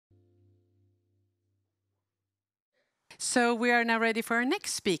So we are now ready for our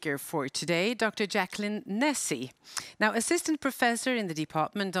next speaker for today, Dr. Jacqueline Nesi. Now, assistant professor in the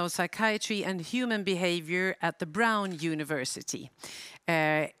Department of Psychiatry and Human Behavior at the Brown University,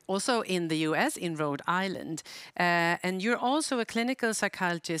 also in the US, in Rhode Island. And you're also a clinical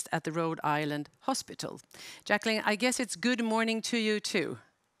psychologist at the Rhode Island Hospital. Jacqueline, I guess it's good morning to you too.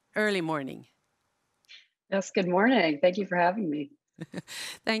 Early morning. Yes, good morning. Thank you for having me.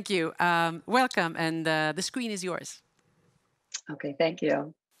 Thank you. Welcome, and the screen is yours. Okay, thank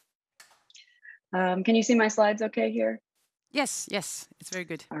you. Can you see my slides okay here? Yes, yes, it's very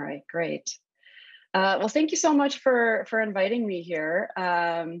good. All right, great. Well, thank you so much for inviting me here.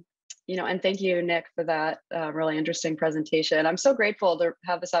 And thank you, Nick, for that really interesting presentation. I'm so grateful to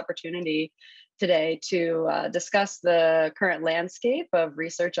have this opportunity today to discuss the current landscape of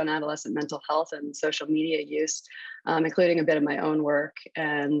research on adolescent mental health and social media use, including a bit of my own work,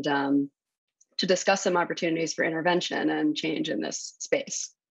 and to discuss some opportunities for intervention and change in this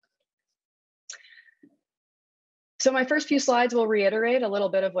space. So my first few slides will reiterate a little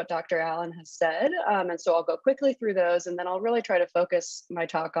bit of what Dr. Allen has said. And so I'll go quickly through those, and then I'll really try to focus my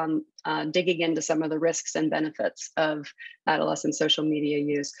talk on digging into some of the risks and benefits of adolescent social media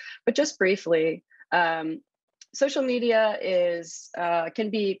use. But just briefly, social media can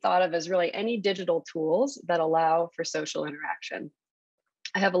be thought of as really any digital tools that allow for social interaction.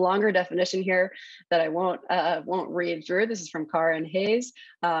 I have a longer definition here that I won't read through. This is from Carr and Hayes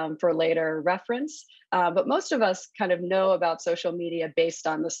for later reference. But most of us kind of know about social media based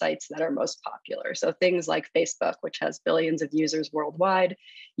on the sites that are most popular. So things like Facebook, which has billions of users worldwide,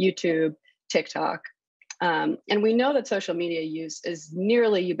 YouTube, TikTok. And we know that social media use is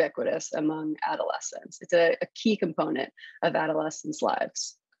nearly ubiquitous among adolescents. It's a key component of adolescents'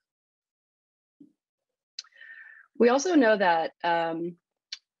 lives. We also know that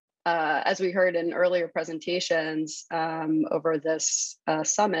as we heard in earlier presentations over this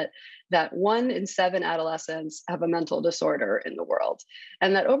summit, that 1 in 7 adolescents have a mental disorder in the world.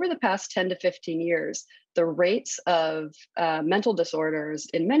 And that over the past 10 to 15 years, the rates of mental disorders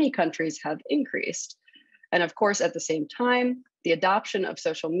in many countries have increased. And of course, at the same time, the adoption of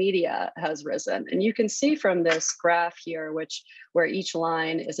social media has risen. And you can see from this graph here, where each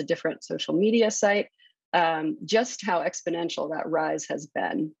line is a different social media site, just how exponential that rise has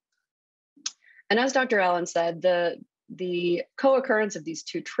been. And as Dr. Allen said, the co-occurrence of these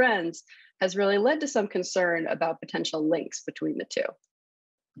two trends has really led to some concern about potential links between the two.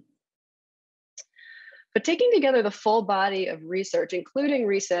 But taking together the full body of research, including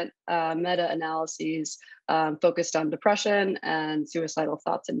recent meta-analyses focused on depression and suicidal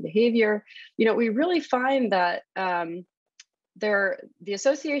thoughts and behavior, we really find that the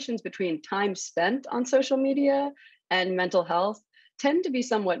associations between time spent on social media and mental health tend to be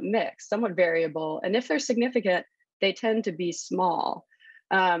somewhat mixed, somewhat variable. And if they're significant, they tend to be small.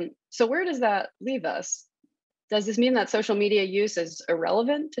 So where does that leave us? Does this mean that social media use is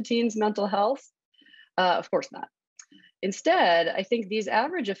irrelevant to teens' mental health? Of course not. Instead, I think these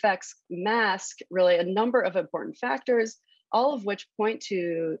average effects mask really a number of important factors, all of which point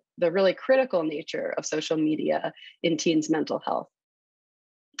to the really critical nature of social media in teens' mental health.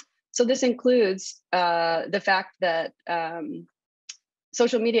 So this includes the fact that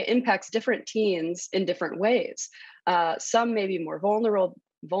social media impacts different teens in different ways. Some may be more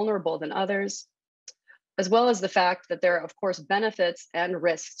vulnerable than others, as well as the fact that there are, of course, benefits and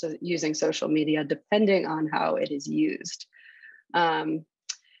risks to using social media depending on how it is used. And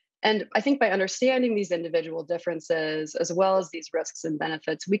I think by understanding these individual differences, as well as these risks and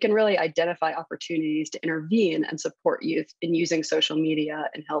benefits, we can really identify opportunities to intervene and support youth in using social media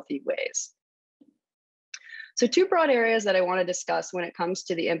in healthy ways. So 2 broad areas that I want to discuss when it comes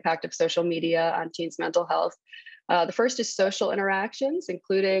to the impact of social media on teens' mental health. The first is social interactions,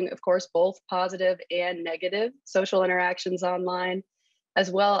 including, of course, both positive and negative social interactions online,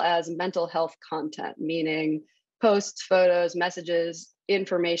 as well as mental health content, meaning posts, photos, messages,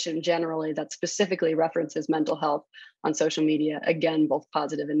 information generally that specifically references mental health on social media, again, both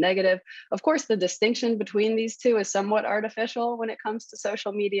positive and negative. Of course, the distinction between these two is somewhat artificial when it comes to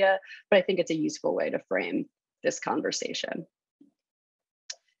social media, but I think it's a useful way to frame this conversation.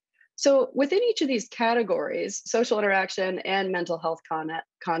 So within each of these categories, social interaction and mental health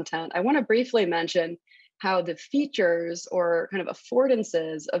content, I want to briefly mention how the features or kind of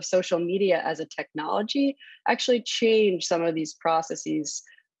affordances of social media as a technology actually change some of these processes,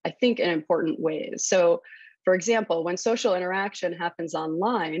 I think, in important ways. So, for example, when social interaction happens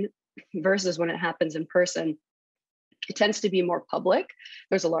online versus when it happens in person, it tends to be more public.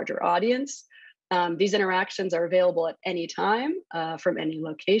 There's a larger audience. These interactions are available at any time from any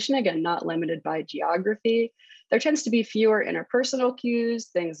location, again, not limited by geography. There tends to be fewer interpersonal cues,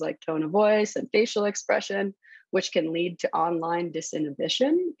 things like tone of voice and facial expression, which can lead to online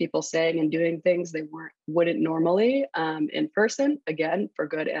disinhibition, people saying and doing things they wouldn't normally in person, again, for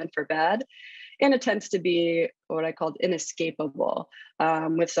good and for bad. And it tends to be what I called inescapable,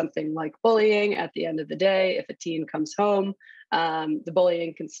 with something like bullying. At the end of the day, if a teen comes home, the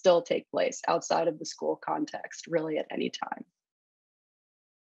bullying can still take place outside of the school context, really at any time.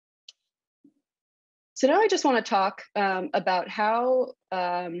 So now I just want to talk about how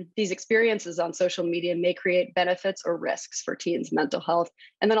these experiences on social media may create benefits or risks for teens' mental health.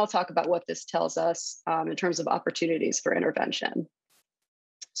 And then I'll talk about what this tells us in terms of opportunities for intervention.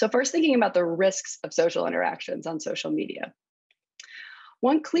 So first, thinking about the risks of social interactions on social media.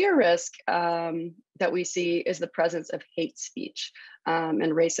 One clear risk that we see is the presence of hate speech and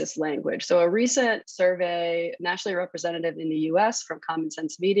racist language. So a recent survey, nationally representative in the US from Common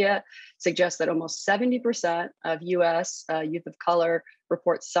Sense Media, suggests that almost 70% of US youth of color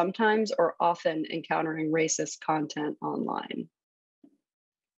report sometimes or often encountering racist content online.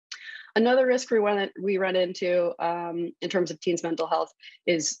 Another risk we run into in terms of teens' mental health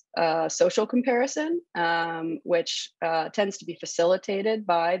is social comparison, which tends to be facilitated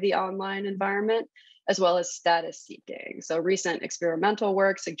by the online environment, as well as status seeking. So recent experimental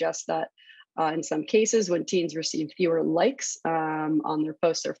work suggests that in some cases, when teens receive fewer likes on their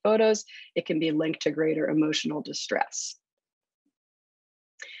posts or photos, it can be linked to greater emotional distress.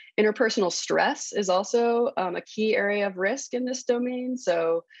 Interpersonal stress is also a key area of risk in this domain.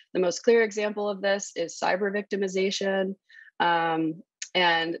 So the most clear example of this is cyber victimization.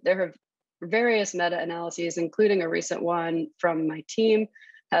 And there have various meta-analyses, including a recent one from my team,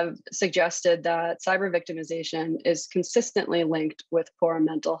 have suggested that cyber victimization is consistently linked with poor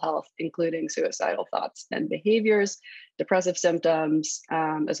mental health, including suicidal thoughts and behaviors, depressive symptoms,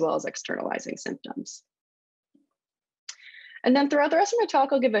 as well as externalizing symptoms. And then throughout the rest of my talk,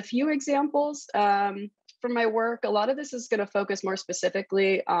 I'll give a few examples from my work. A lot of this is going to focus more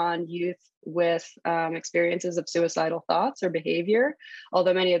specifically on youth with experiences of suicidal thoughts or behavior,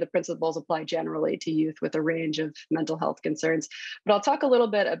 although many of the principles apply generally to youth with a range of mental health concerns. But I'll talk a little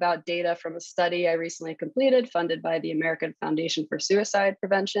bit about data from a study I recently completed, funded by the American Foundation for Suicide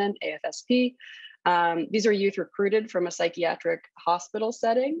Prevention, AFSP. These are youth recruited from a psychiatric hospital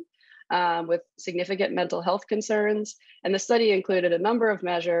setting with significant mental health concerns. And the study included a number of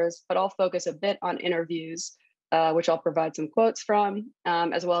measures, but I'll focus a bit on interviews, which I'll provide some quotes from,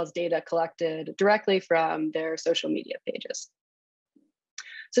 as well as data collected directly from their social media pages.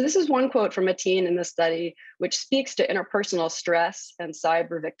 So this is one quote from a teen in the study, which speaks to interpersonal stress and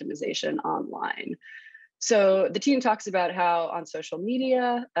cyber victimization online. So the teen talks about how on social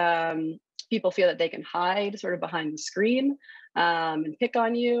media, people feel that they can hide sort of behind the screen and pick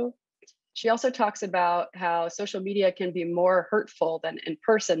on you. She also talks about how social media can be more hurtful than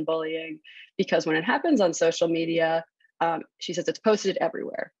in-person bullying because when it happens on social media, she says it's posted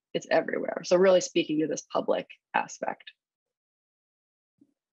everywhere. It's everywhere. So really speaking to this public aspect.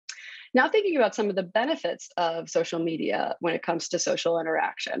 Now thinking about some of the benefits of social media when it comes to social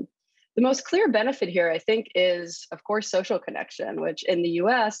interaction. The most clear benefit here, I think, is, of course, social connection, which in the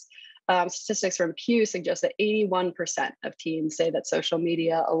US, statistics from Pew suggest that 81% of teens say that social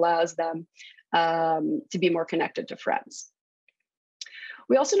media allows them to be more connected to friends.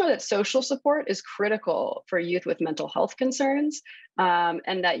 We also know that social support is critical for youth with mental health concerns,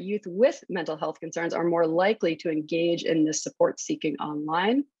 and that youth with mental health concerns are more likely to engage in this support seeking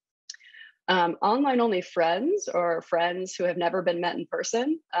online. Online-only friends or friends who have never been met in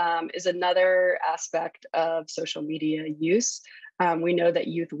person is another aspect of social media use. We know that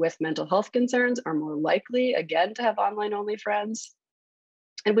youth with mental health concerns are more likely, again, to have online-only friends.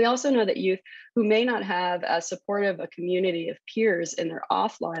 And we also know that youth who may not have as supportive a community of peers in their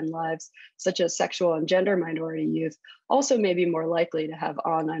offline lives, such as sexual and gender minority youth, also may be more likely to have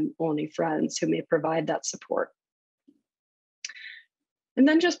online-only friends who may provide that support. And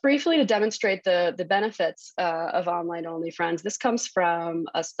then just briefly to demonstrate the benefits of online-only friends, this comes from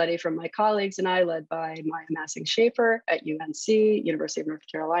a study from my colleagues and I, led by Maya Massing-Schaefer at UNC, University of North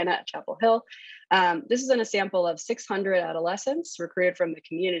Carolina at Chapel Hill. This is in a sample of 600 adolescents recruited from the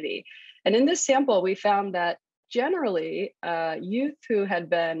community. And in this sample, we found that generally, youth who had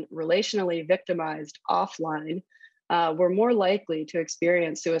been relationally victimized offline were more likely to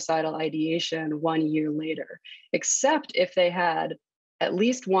experience suicidal ideation 1 year later, except if they had at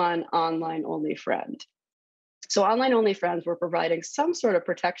least one online-only friend. So online-only friends were providing some sort of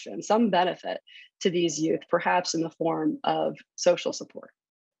protection, some benefit to these youth, perhaps in the form of social support.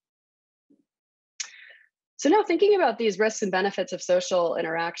 So now thinking about these risks and benefits of social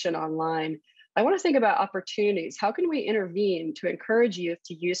interaction online, I want to think about opportunities. How can we intervene to encourage youth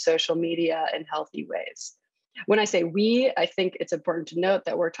to use social media in healthy ways? When I say we, I think it's important to note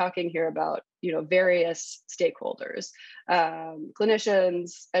that we're talking here about, various stakeholders,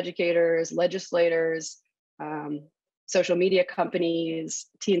 clinicians, educators, legislators, um, social media companies,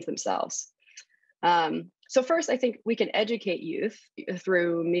 teens themselves. So first, I think we can educate youth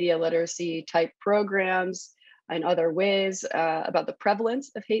through media literacy type programs and other ways about the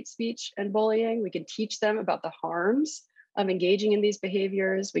prevalence of hate speech and bullying. We can teach them about the harms of engaging in these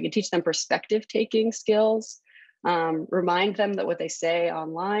behaviors. We can teach them perspective taking skills, remind them that what they say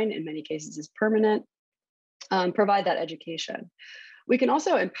online in many cases is permanent, provide that education. We can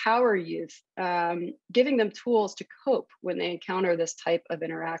also empower youth, giving them tools to cope when they encounter this type of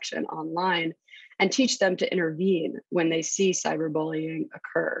interaction online and teach them to intervene when they see cyberbullying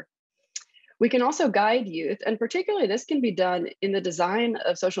occur. We can also guide youth, and particularly this can be done in the design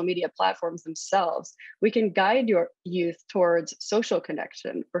of social media platforms themselves. We can guide your youth towards social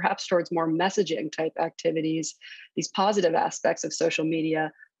connection, perhaps towards more messaging type activities, these positive aspects of social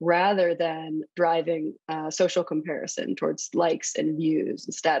media, rather than driving social comparison towards likes and views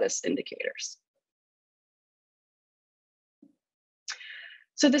and status indicators.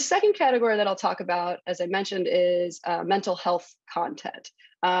 So the second category that I'll talk about, as I mentioned, is mental health content.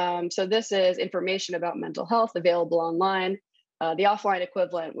 So this is information about mental health available online. The offline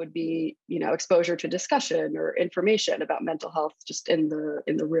equivalent would be, exposure to discussion or information about mental health just in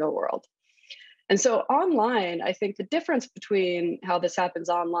the real world. And so online, I think the difference between how this happens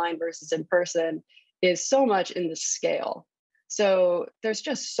online versus in person is so much in the scale. So there's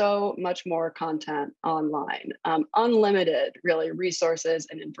just so much more content online, unlimited really resources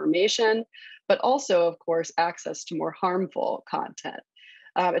and information, but also, of course, access to more harmful content.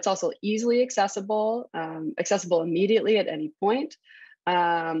 It's also easily accessible, accessible immediately at any point.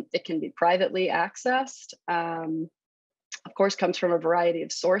 It can be privately accessed, of course, comes from a variety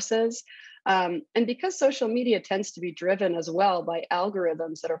of sources. And because social media tends to be driven as well by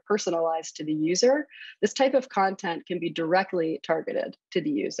algorithms that are personalized to the user, this type of content can be directly targeted to the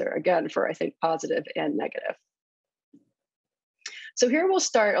user, again, for I think positive and negative. So here we'll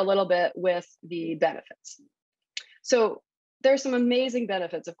start a little bit with the benefits. So there's some amazing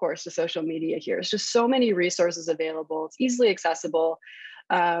benefits, of course, to social media here. It's just so many resources available. It's easily accessible.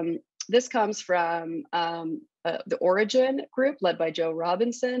 This comes from the Origin group led by Joe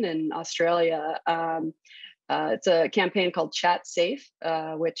Robinson in Australia. It's a campaign called Chat Safe,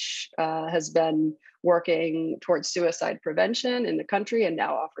 which has been working towards suicide prevention in the country and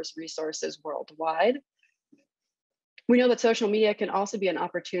now offers resources worldwide. We know that social media can also be an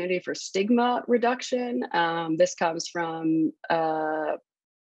opportunity for stigma reduction. This comes from a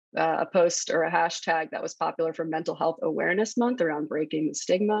post or a hashtag that was popular for Mental Health Awareness Month around breaking the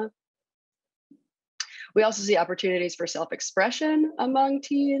stigma. We also see opportunities for self-expression among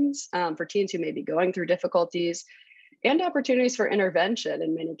teens, for teens who may be going through difficulties, and opportunities for intervention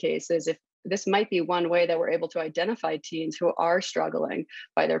in many cases. If this might be one way that we're able to identify teens who are struggling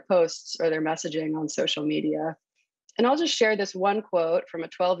by their posts or their messaging on social media. And I'll just share this one quote from a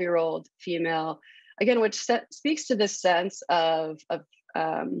 12-year-old female, again, which speaks to this sense of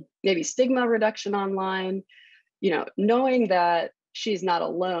maybe stigma reduction online, knowing that she's not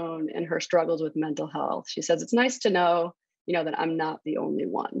alone in her struggles with mental health. She says, it's nice to know, that I'm not the only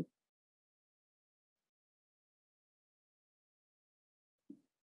one.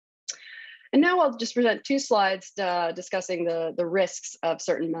 And now I'll just present two slides discussing the risks of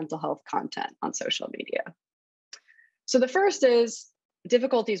certain mental health content on social media. So the first is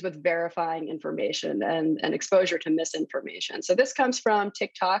difficulties with verifying information and exposure to misinformation. So this comes from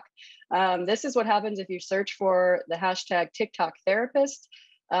TikTok. This is what happens if you search for the hashtag TikTok therapist.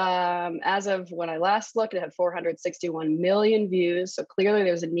 As of when I last looked, it had 461 million views. So clearly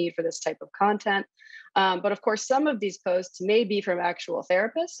there's a need for this type of content. But of course, some of these posts may be from actual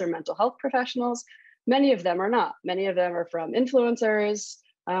therapists or mental health professionals. Many of them are not. Many of them are from influencers,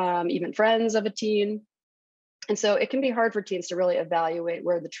 even friends of a teen. And so it can be hard for teens to really evaluate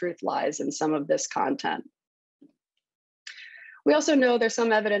where the truth lies in some of this content. We also know there's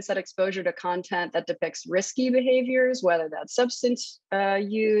some evidence that exposure to content that depicts risky behaviors, whether that's substance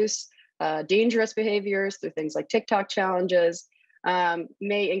use, dangerous behaviors through things like TikTok challenges,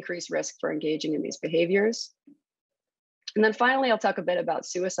 may increase risk for engaging in these behaviors. And then finally, I'll talk a bit about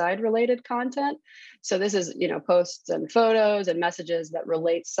suicide-related content. So this is, posts and photos and messages that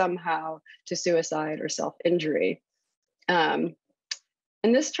relate somehow to suicide or self-injury.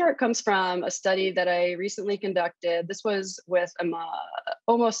 And this chart comes from a study that I recently conducted. This was with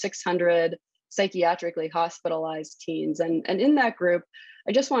almost 600 psychiatrically hospitalized teens. And in that group,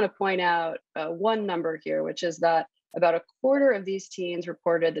 I just want to point out one number here, which is that about a quarter of these teens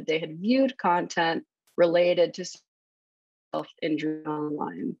reported that they had viewed content related to self-injury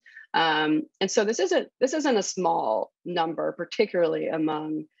online. And so this isn't a small number, particularly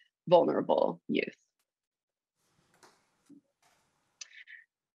among vulnerable youth.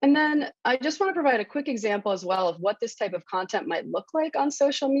 And then I just want to provide a quick example as well of what this type of content might look like on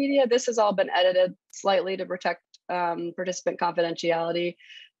social media. This has all been edited slightly to protect participant confidentiality,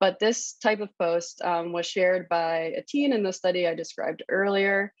 but this type of post was shared by a teen in the study I described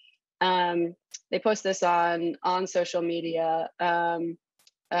earlier. They post this on social media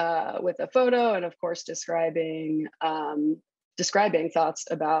with a photo and, of course, describing thoughts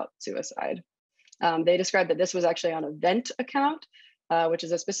about suicide. They described that this was actually on a vent account, which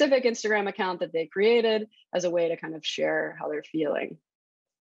is a specific Instagram account that they created as a way to kind of share how they're feeling.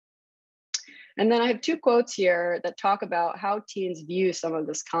 And then I have two quotes here that talk about how teens view some of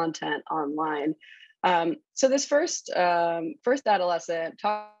this content online. So this first adolescent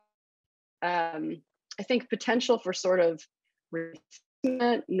talked, I think, potential for sort of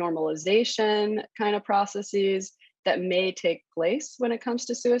normalization kind of processes that may take place when it comes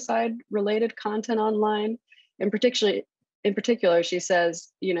to suicide-related content online. In particular, she says,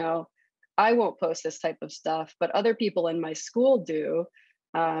 I won't post this type of stuff, but other people in my school do.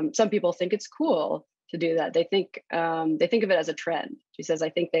 Some people think it's cool to do that. They think of it as a trend. She says, I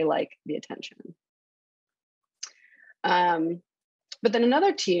think they like the attention. But then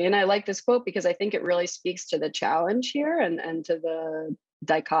another teen, I like this quote because I think it really speaks to the challenge here and to the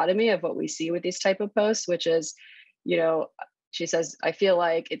dichotomy of what we see with these type of posts, which is, she says, I feel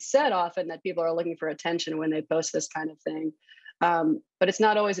like it's said often that people are looking for attention when they post this kind of thing. But it's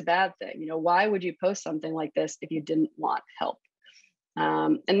not always a bad thing. Why would you post something like this if you didn't want help?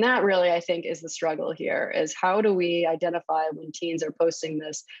 And that really, I think, is the struggle here, is how do we identify when teens are posting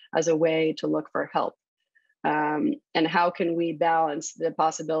this as a way to look for help? And how can we balance the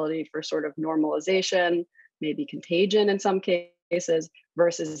possibility for sort of normalization, maybe contagion in some cases,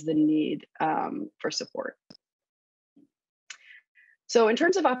 versus the need for support? So in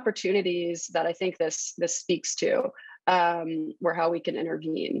terms of opportunities that I think this speaks to, or how we can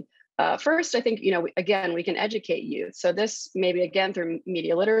intervene, first, I think, again, we can educate youth. So this maybe, again, through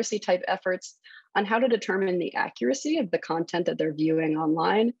media literacy type efforts on how to determine the accuracy of the content that they're viewing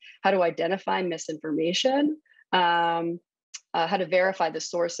online, how to identify misinformation, how to verify the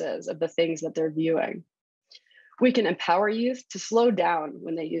sources of the things that they're viewing. We can empower youth to slow down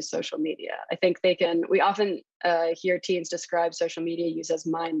when they use social media. I think we often hear teens describe social media use as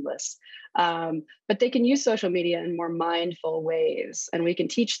mindless, but they can use social media in more mindful ways. And we can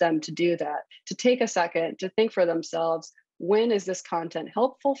teach them to do that, to take a second, to think for themselves, when is this content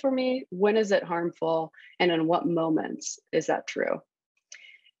helpful for me? When is it harmful? And in what moments is that true?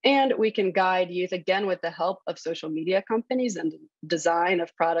 And we can guide youth, again, with the help of social media companies and design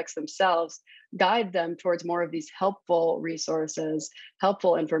of products themselves, guide them towards more of these helpful resources,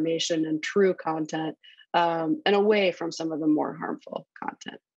 helpful information, and true content, and away from some of the more harmful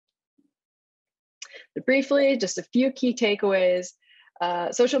content. But briefly, just a few key takeaways.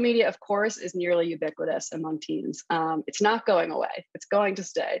 Social media, of course, is nearly ubiquitous among teens. It's not going away. It's going to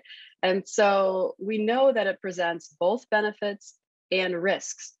stay. And so we know that it presents both benefits and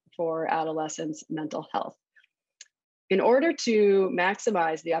risks for adolescents' mental health. In order to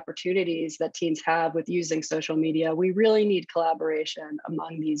maximize the opportunities that teens have with using social media, we really need collaboration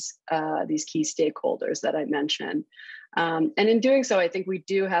among these key stakeholders that I mentioned. And in doing so, I think we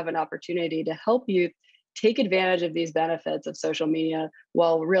do have an opportunity to help youth take advantage of these benefits of social media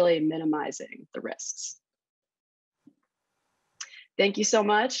while really minimizing the risks. Thank you so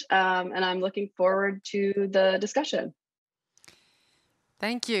much, and I'm looking forward to the discussion.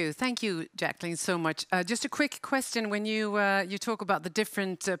 Thank you, Jacqueline, so much. Just a quick question: when you talk about the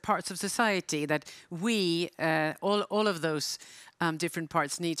different parts of society that we, all of those different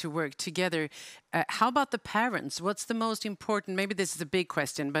parts, need to work together, how about the parents? What's the most important? Maybe this is a big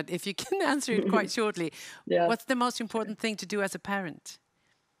question, but if you can answer it quite shortly, Yeah. What's the most important thing to do as a parent?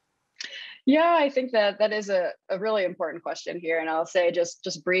 Yeah, I think that is a really important question here, and I'll say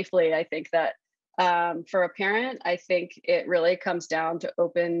just briefly, I think that. For a parent, I think it really comes down to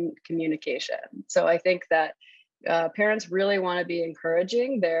open communication. So I think that parents really want to be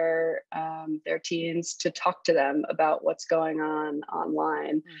encouraging their teens to talk to them about what's going on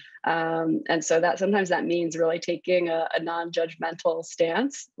online. And so that sometimes that means really taking a non-judgmental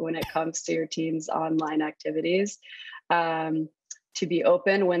stance when it comes to your teens' online activities. To be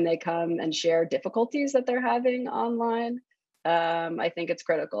open when they come and share difficulties that they're having online. I think it's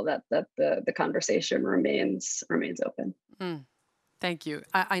critical that the conversation remains open. Mm. Thank you.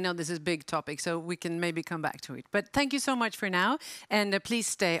 I know this is a big topic, so we can maybe come back to it. But thank you so much for now, and please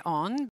stay on.